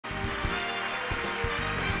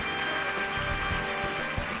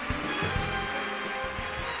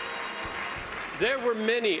There were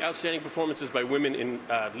many outstanding performances by women in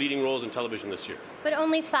leading roles in television this year. But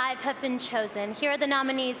only 5 have been chosen. Here are the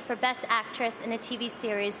nominees for Best Actress in a TV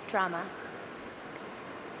Series Drama.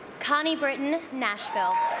 Connie Britton,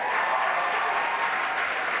 Nashville.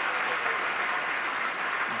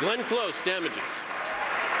 Glenn Close, Damages.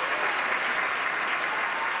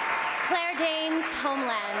 Claire Danes,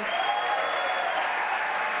 Homeland.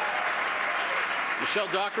 Michelle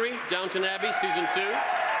Dockery, Downton Abbey, Season 2.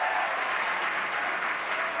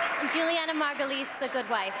 Julianna Margulies, The Good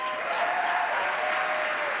Wife.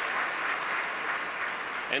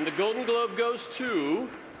 And the Golden Globe goes to...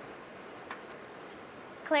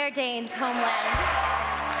 Claire Danes, Homeland.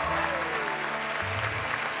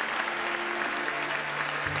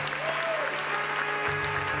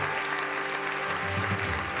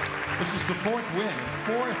 This is the 4th win,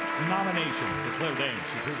 4th nomination for Claire Danes.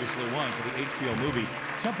 She previously won for the HBO movie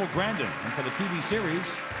Temple Grandin and for the TV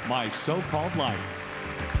series My So-Called Life.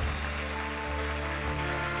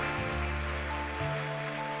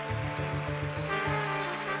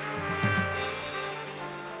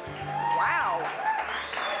 Wow.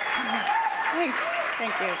 Thanks.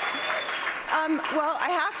 Thank you. Well, I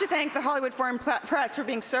have to thank the Hollywood Foreign Press for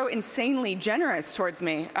being so insanely generous towards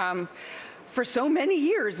me. For so many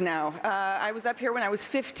years now. I was up here when I was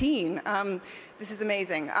 15. This is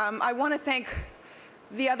amazing. I want to thank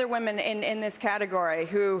the other women in this category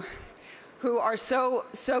who are so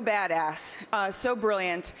badass, so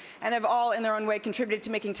brilliant, and have all in their own way contributed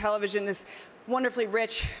to making television this wonderfully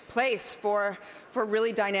rich place for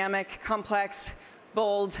really dynamic, complex,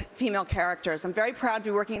 bold female characters. I'm very proud to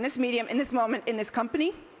be working in this medium, in this moment, in this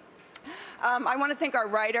company. I want to thank our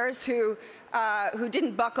writers who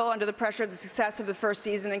didn't buckle under the pressure of the success of the first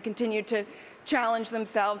season and continued to challenge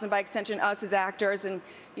themselves and by extension us as actors. And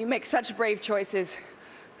you make such brave choices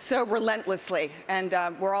so relentlessly, and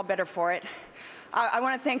we're all better for it. I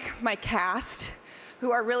want to thank my cast,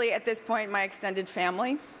 who are really at this point my extended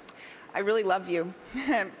family. I really love you.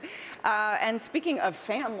 And speaking of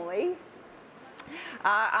family,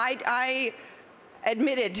 I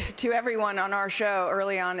admitted to everyone on our show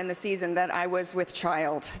early on in the season that I was with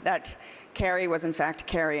child, that Carrie was in fact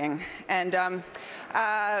carrying. And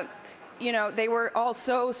you know, they were all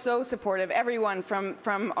so supportive, everyone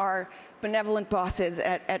from our benevolent bosses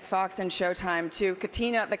at Fox and Showtime to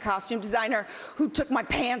Katina, the costume designer, who took my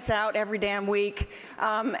pants out every damn week.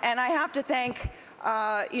 And I have to thank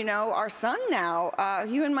you know, our son now,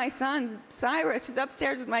 you and my son, Cyrus, who's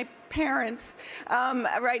upstairs with my parents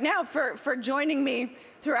right now, for joining me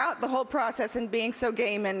throughout the whole process and being so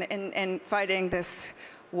game and fighting this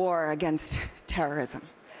war against terrorism.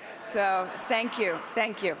 So thank you,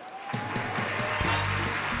 thank you.